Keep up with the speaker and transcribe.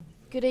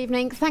Good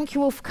evening. Thank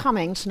you all for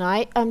coming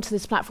tonight to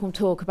this platform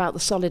talk about the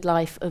solid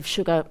life of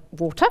sugar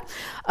water.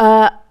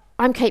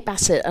 I'm Kate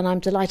Bassett, and I'm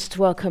delighted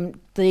to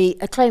welcome the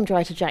acclaimed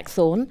writer Jack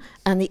Thorne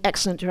and the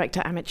excellent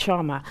director Amit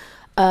Sharma.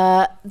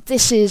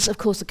 This is, of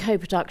course, a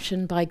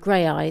co-production by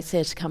Grey Eye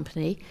Theatre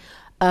Company,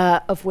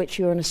 of which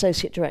you're an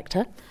associate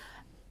director.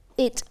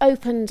 It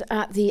opened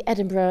at the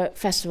Edinburgh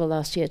Festival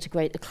last year to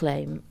great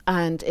acclaim,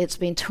 and it's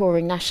been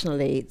touring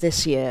nationally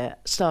this year,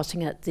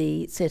 starting at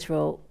the Theatre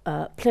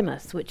Royal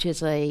Plymouth, which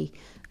is a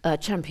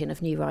champion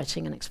of new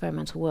writing and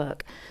experimental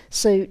work.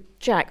 So,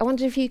 Jack, I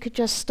wonder if you could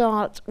just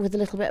start with a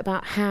little bit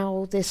about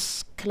how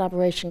this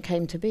collaboration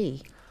came to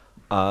be.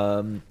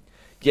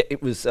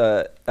 It was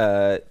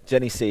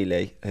Jenny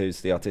Seeley,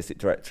 who's the artistic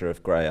director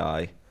of Grey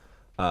Eye,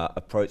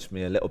 approached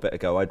me a little bit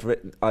ago.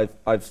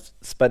 I've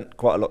spent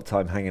quite a lot of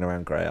time hanging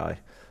around Grey Eye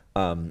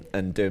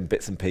and doing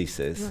bits and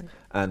pieces, right.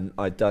 And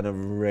I'd done a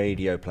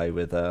radio play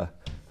with her,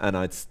 and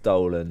I'd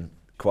stolen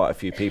quite a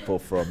few people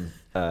from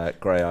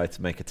Grey Eye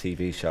to make a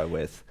TV show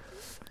with.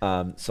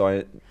 So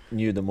I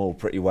knew them all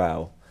pretty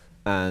well,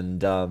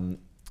 and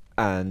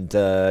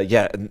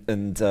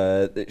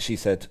she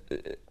said,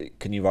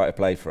 "Can you write a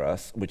play for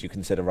us? Would you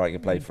consider writing a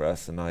play for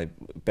us?" And I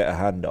bit her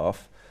hand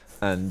off,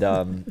 and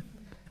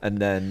and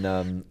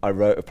then I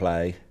wrote a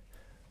play,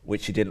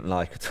 which she didn't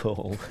like at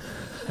all,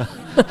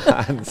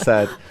 and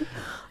said,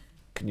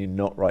 "Can you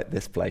not write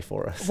this play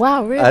for us?"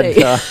 Wow,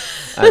 really?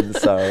 And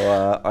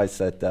so I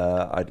said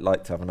I'd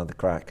like to have another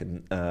crack,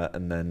 and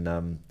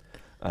then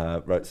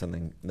wrote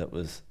something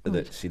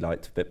that she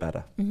liked a bit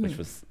better, which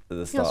was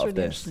the start of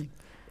this.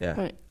 Yeah.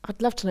 Right.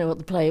 I'd love to know what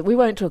the play. We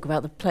won't talk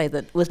about the play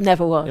that was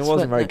never was. It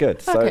wasn't very good.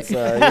 So okay.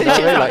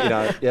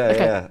 it's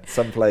okay.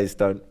 Some plays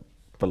don't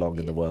belong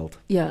in the world.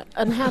 Yeah.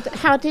 And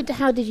how did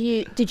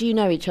you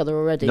know each other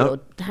already, No. or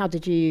how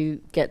did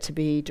you get to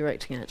be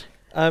directing it?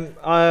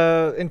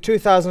 In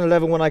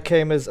 2011, when I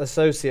came as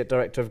associate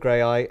director of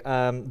Grey Eye,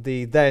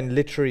 the then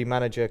literary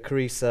manager,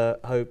 Carissa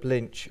Hope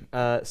Lynch,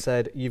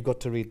 said, "You've got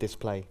to read this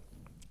play."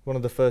 One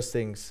of the first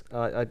things,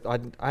 I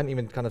hadn't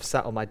even kind of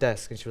sat on my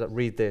desk, and she was like,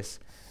 "Read this."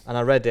 And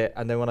I read it,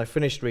 and then when I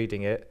finished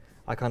reading it,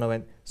 I kind of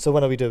went, "So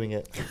when are we doing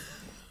it?"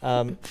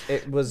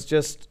 It was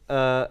just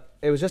a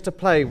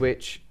play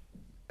which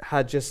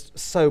had just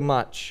so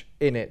much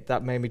in it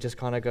that made me just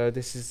kind of go,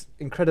 "This is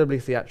incredibly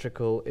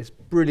theatrical. It's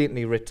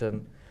brilliantly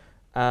written."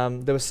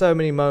 There were so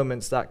many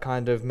moments that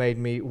kind of made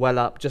me well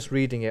up just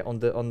reading it on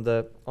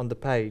the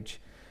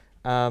page,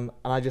 and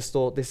I just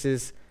thought, this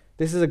is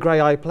a Grey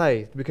Eye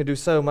play. We can do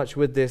so much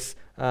with this,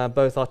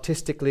 both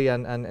artistically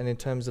and in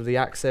terms of the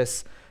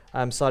access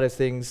side of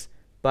things.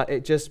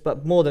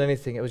 But more than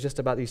anything, it was just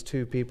about these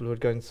two people who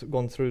had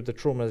gone through the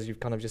trauma, as you've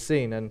kind of just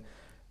seen, and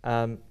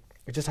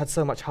it just had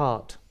so much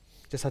heart.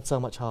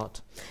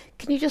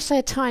 Can you just say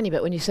a tiny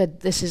bit when you said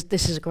this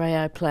is a Grey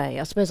Eye play?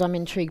 I suppose I'm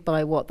intrigued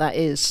by what that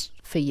is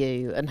for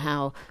you, and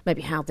how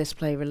this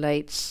play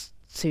relates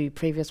to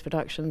previous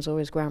productions, or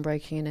is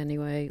groundbreaking in any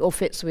way, or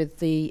fits with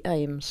the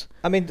aims.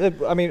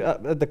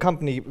 The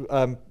company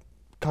kind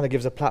of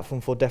gives a platform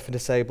for deaf and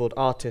disabled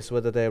artists,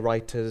 whether they're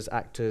writers,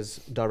 actors,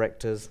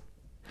 directors.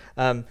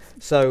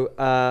 So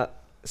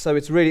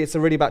it's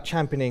really about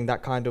championing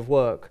that kind of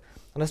work.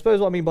 And I suppose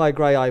what I mean by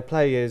Grey Eye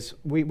play is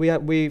we feel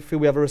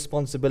we have a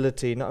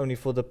responsibility not only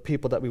for the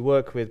people that we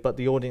work with, but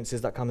the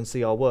audiences that come and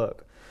see our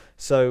work.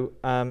 So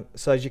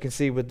as you can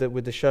see with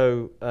the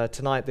show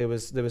tonight, there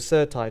was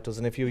surtitles,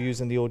 and if you're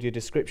using the audio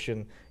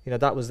description,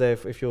 that was there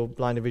if you're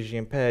blind and visually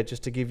impaired,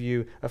 just to give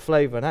you a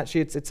flavour. And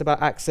actually, it's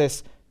about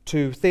access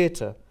to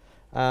theatre.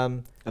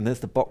 And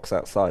there's the box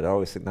outside. I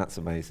always think that's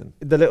amazing.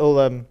 The little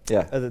the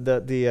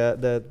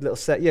little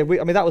set. Yeah,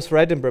 that was for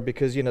Edinburgh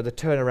because the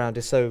turnaround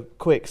is so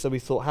quick. So we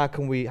thought, how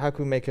can we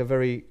make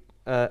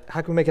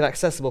it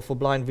accessible for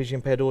blind, visually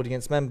impaired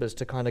audience members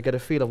to kind of get a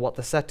feel of what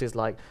the set is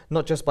like,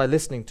 not just by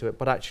listening to it,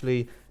 but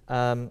actually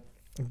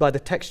by the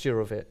texture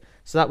of it.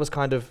 So that was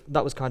kind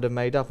of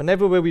made up. And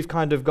everywhere we've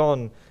kind of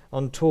gone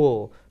on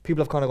tour,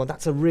 people have kind of gone,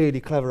 "That's a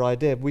really clever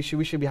idea. We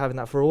should be having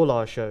that for all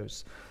our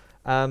shows."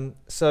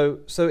 So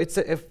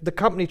if the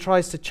company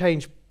tries to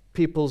change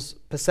people's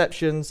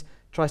perceptions,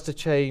 tries to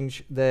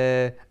change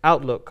their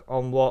outlook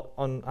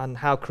on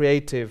how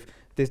creative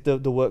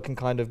the work can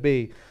kind of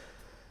be.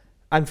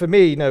 And for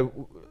me,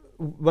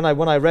 when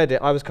I read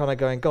it, I was kind of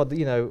going, God,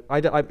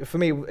 for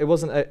me, it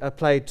wasn't a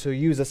play to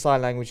use a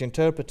sign language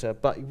interpreter,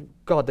 but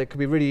God, it could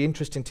be really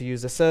interesting to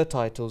use the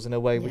surtitles in a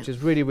way which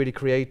is really, really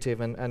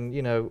creative, and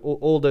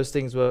all those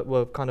things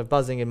were kind of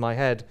buzzing in my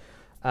head.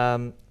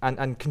 And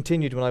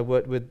continued when I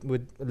worked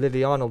with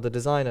Lily Arnold, the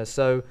designer.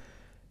 So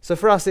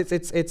for us,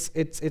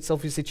 it's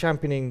obviously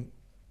championing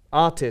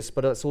artists,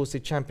 but it's also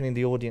championing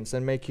the audience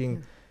and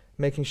making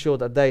sure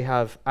that they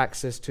have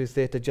access to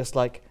theatre just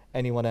like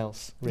anyone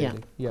else.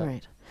 Really. Yeah.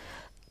 Great.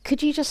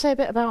 Could you just say a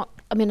bit about?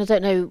 I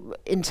don't know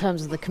in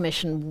terms of the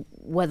commission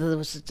whether there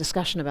was a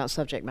discussion about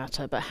subject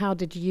matter, but how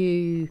did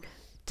you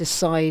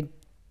decide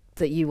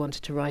that you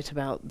wanted to write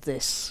about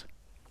this?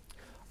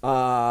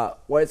 Well,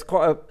 it's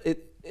quite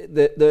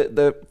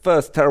the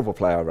first terrible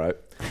play I wrote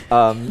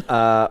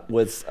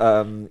was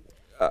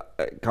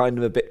kind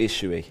of a bit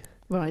issuey.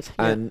 Right.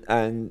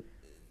 And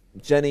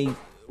Jenny,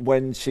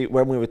 when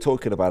we were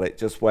talking about it,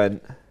 just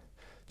went,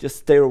 just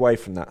steer away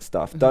from that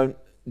stuff. Mm-hmm. Do you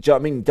know what I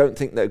mean? Don't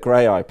think that a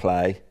Grey Eye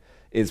play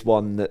is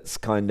one that's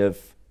kind of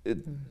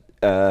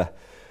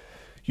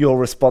your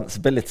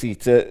responsibility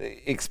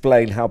to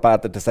explain how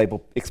bad the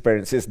disabled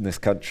experience is in this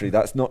country.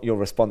 That's not your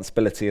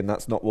responsibility, and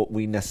that's not what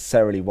we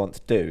necessarily want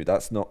to do.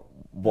 That's not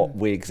what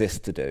we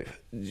exist to do.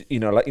 You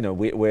know, like, you know,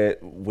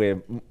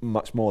 we're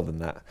much more than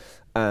that.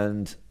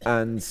 And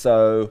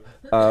so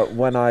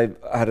when I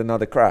had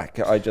another crack,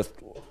 I just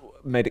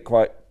made it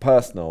quite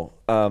personal.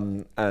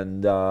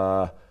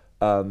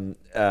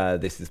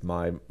 This is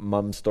my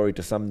mum's story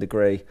to some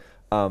degree.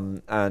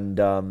 My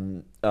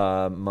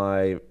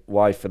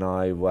wife and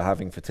I were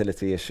having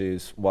fertility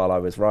issues while I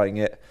was writing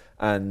it,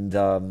 and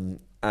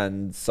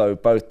so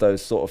both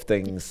those sort of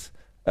things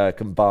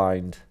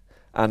combined.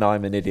 And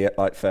I'm an idiot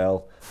like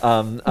Phil,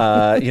 and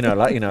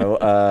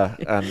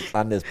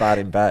is bad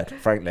in bed,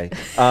 frankly.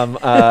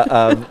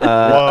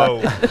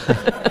 Whoa.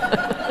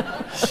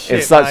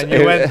 Shit, man,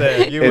 you went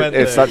there.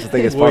 If such a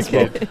thing as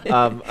possible.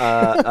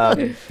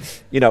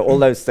 All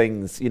those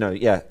things, and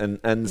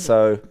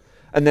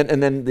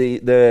then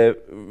the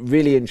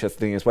really interesting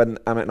thing is when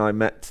Amit and I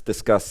met to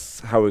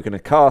discuss how we're going to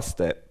cast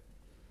it,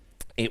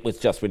 it was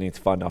just we need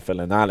to find our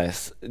Phil and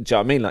Alice. Do you know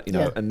what I mean? Like,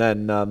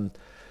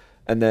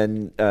 and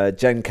then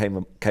Jen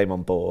came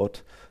on board,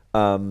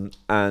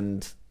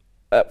 and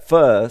at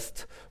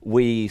first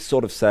we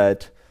sort of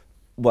said,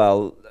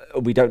 well,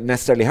 we don't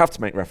necessarily have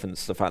to make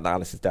reference to the fact that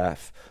Alice is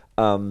deaf,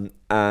 and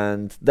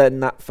then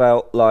that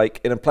felt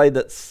like, in a play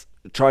that's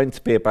trying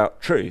to be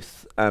about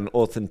truth and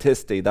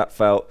authenticity, that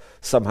felt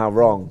somehow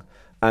wrong,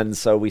 and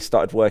so we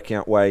started working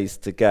out ways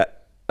to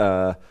get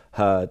her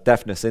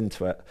deafness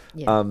into it,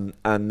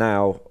 and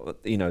now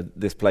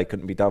this play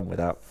couldn't be done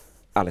without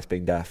Alice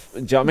being deaf. Do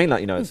you know what I mean?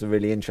 Like, it's a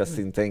really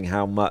interesting thing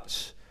how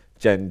much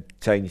Jen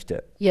changed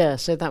it. Yeah,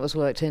 so that was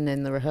worked in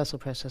the rehearsal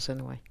process in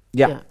a way.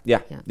 Yeah.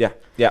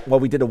 Well,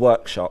 we did a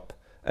workshop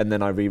and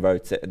then I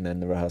rewrote it and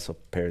then the rehearsal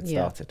period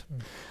started.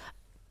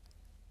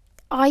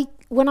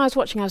 When I was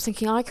watching, I was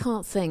thinking, I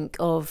can't think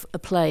of a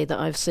play that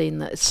I've seen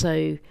that is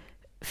so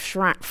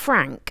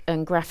frank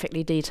and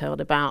graphically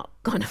detailed about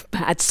kind of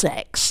bad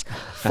sex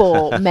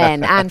for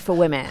men and for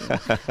women.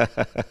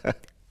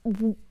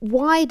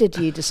 Why did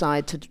you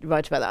decide to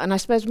write about that? And I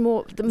suppose it's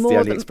the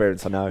only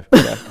experience I know.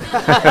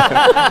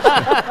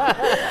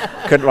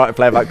 Couldn't write a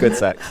play about good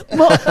sex.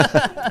 Well,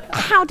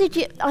 how did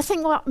you? I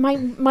think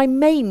my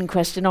main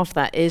question off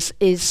that is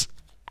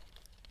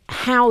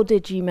how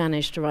did you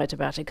manage to write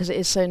about it? Because it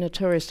is so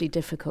notoriously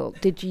difficult.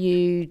 Did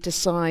you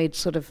decide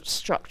sort of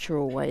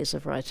structural ways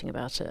of writing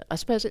about it? I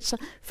suppose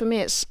for me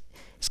it's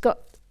got.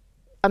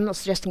 I'm not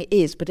suggesting it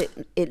is, but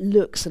it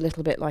looks a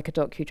little bit like a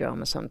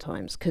docudrama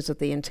sometimes because of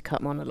the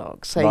intercut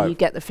monologue. So you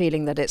get the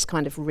feeling that it's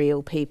kind of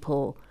real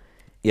people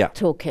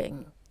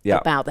talking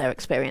about their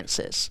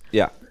experiences.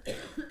 Yeah.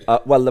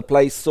 Well, the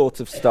play sort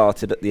of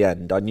started at the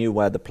end. I knew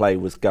where the play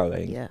was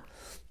going. Yeah.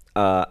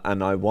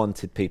 And I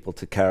wanted people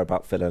to care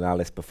about Phil and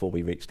Alice before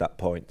we reached that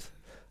point.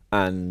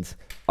 And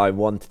I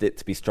wanted it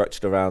to be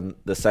structured around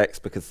the sex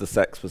because the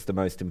sex was the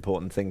most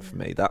important thing for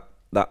me.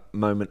 That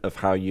moment of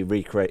how you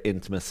recreate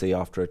intimacy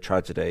after a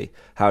tragedy,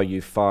 how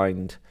you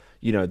find,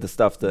 the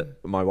stuff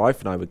that my wife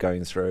and I were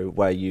going through,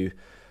 where you're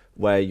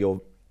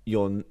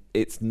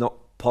it's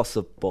not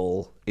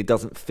possible, it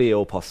doesn't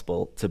feel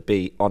possible to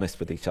be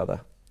honest with each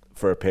other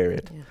for a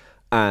period. Yeah.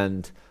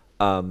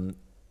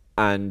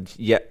 And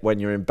yet when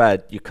you're in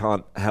bed, you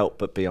can't help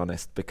but be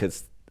honest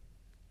because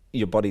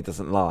your body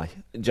doesn't lie.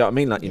 Do you know what I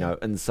mean? Like,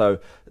 and so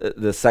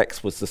the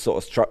sex was the sort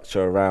of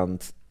structure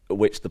around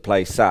which the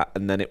play sat,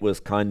 and then it was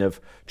kind of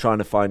trying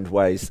to find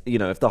ways,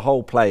 if the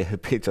whole play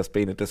had just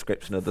been a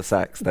description of the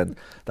sex, then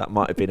that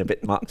might have been a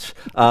bit much.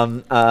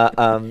 So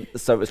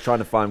it was trying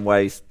to find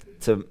ways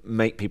to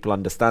make people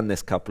understand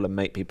this couple and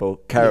make people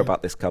care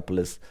about this couple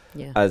as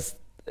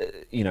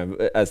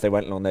they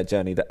went along their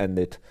journey that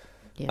ended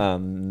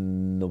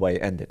the way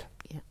it ended.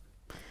 Yeah.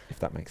 If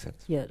that makes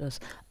sense. Yeah, it does.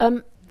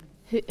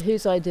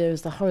 Whose idea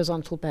is the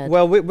horizontal bed?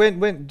 Well,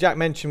 when Jack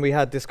mentioned we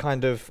had this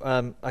kind of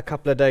a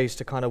couple of days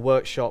to kind of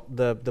workshop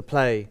the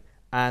play,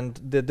 and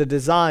the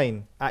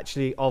design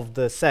actually of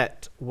the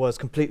set was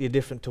completely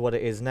different to what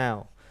it is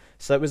now.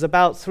 So it was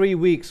about 3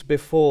 weeks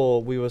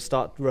before we would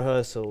start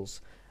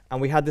rehearsals, and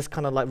we had this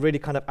kind of like really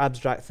kind of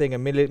abstract thing,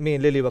 and me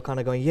and Lily were kind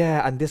of going,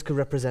 and this could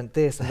represent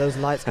this, and those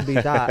lights could be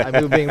that, and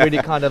we were being really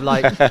kind of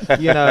like,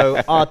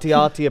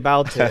 arty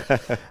about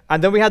it.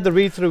 And then we had the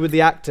read through with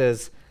the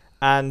actors.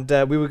 And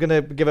we were going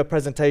to give a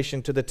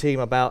presentation to the team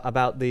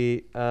about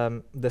the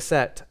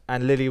set,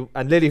 and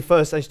Lily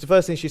first the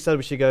first thing she said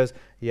was, she goes,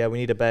 "Yeah, we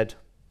need a bed,"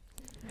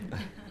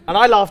 and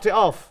I laughed it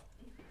off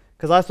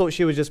because I thought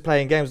she was just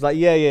playing games, like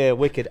yeah,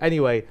 wicked.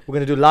 Anyway, we're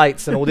going to do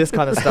lights and all this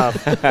kind of stuff,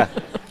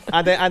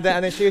 and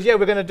then she goes, "Yeah,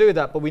 we're going to do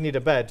that, but we need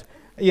a bed,"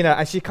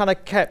 and she kind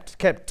of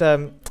kept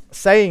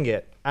saying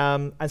it.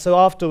 And so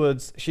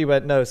afterwards she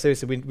went, "No,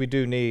 seriously, we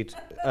do need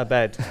a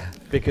bed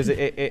because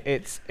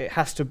it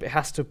has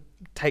to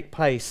take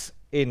place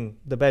in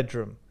the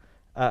bedroom,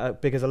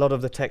 because a lot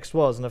of the text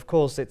was, and of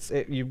course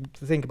you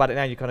think about it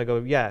now, you kind of go,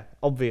 yeah,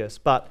 obvious,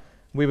 but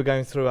we were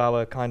going through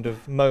our kind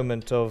of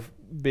moment of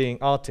being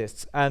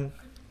artists.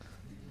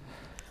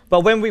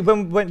 But when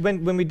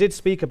we did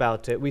speak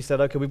about it, we said,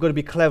 okay, we've got to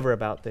be clever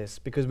about this,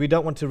 because we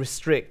don't want to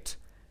restrict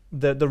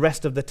the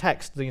rest of the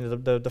text, the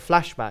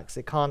flashbacks.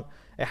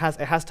 It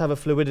has to have a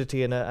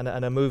fluidity and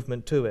a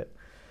movement to it.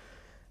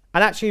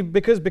 And actually,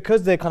 because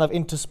they're kind of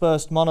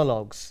interspersed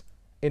monologues,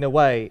 in a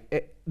way,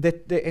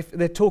 if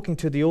they're talking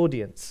to the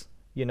audience,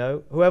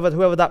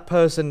 whoever that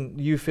person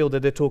you feel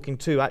that they're talking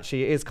to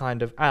actually is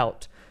kind of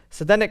out.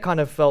 So then it kind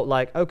of felt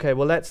like, okay,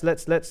 well let's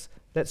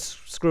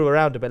screw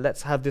around a bit.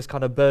 Let's have this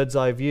kind of bird's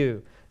eye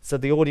view, so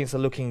the audience are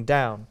looking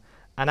down,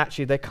 and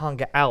actually they can't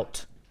get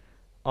out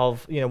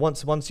of,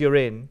 once you're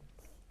in,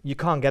 you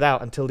can't get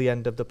out until the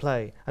end of the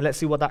play. And let's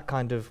see what that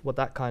kind of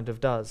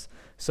does.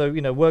 So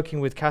working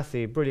with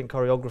Kathy, brilliant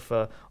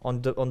choreographer,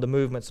 on the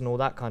movements and all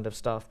that kind of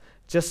stuff,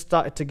 just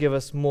started to give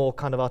us more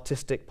kind of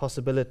artistic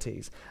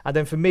possibilities. And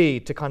then for me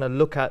to kind of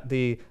look at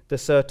the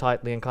Sir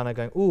tightly and kind of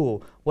going,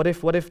 ooh, what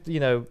if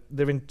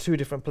they're in two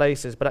different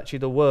places, but actually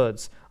the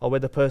words are where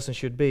the person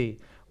should be.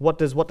 What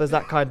does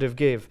that kind of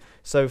give?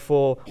 So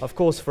for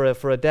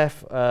a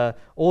deaf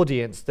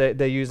audience,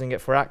 they're using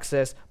it for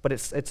access, but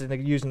it's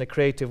using a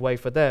creative way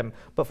for them.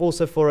 But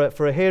also for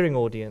a hearing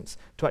audience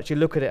to actually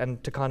look at it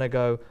and to kind of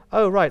go,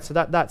 oh right, so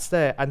that's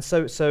there. And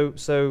so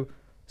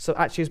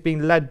actually it's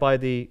being led by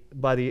the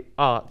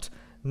art,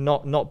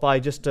 not by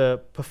just a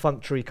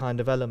perfunctory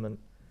kind of element.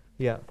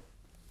 Yeah.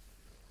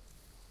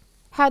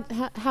 How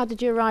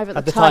did you arrive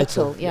at the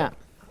title? title? Yeah.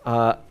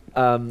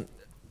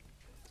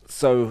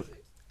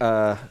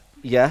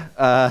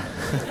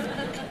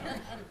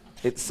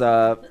 It's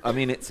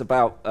it's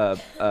about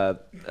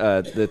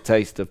the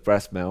taste of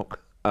breast milk,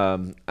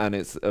 and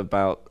it's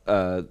about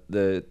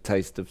the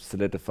taste of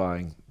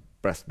solidifying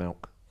breast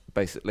milk,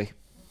 basically.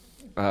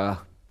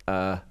 Not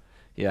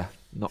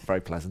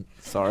very pleasant.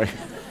 Sorry.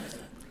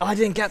 I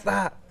didn't get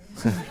that.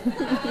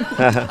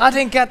 I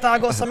didn't get that. I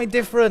got something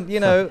different.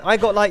 I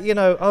got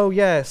oh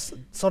yes,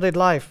 solid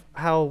life.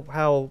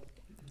 How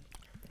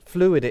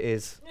fluid it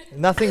is.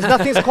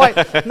 Nothing's quite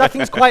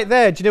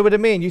there. Do you know what I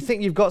mean? You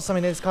think you've got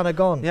something, and it's kind of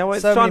gone. Yeah, well,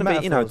 it's so trying to many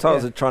be. metaphors,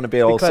 Titles are trying to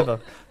be all clever.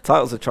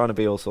 Titles are trying to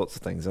be all sorts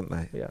of things, aren't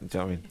they? Yeah. Do you know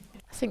what I mean?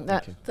 I think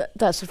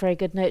that's a very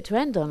good note to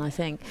end on, I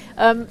think.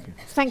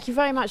 Thank you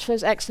very much for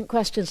those excellent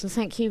questions, and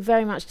thank you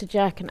very much to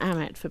Jack and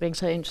Amit for being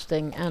so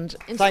interesting and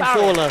inspiring.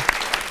 Thanks, Orla.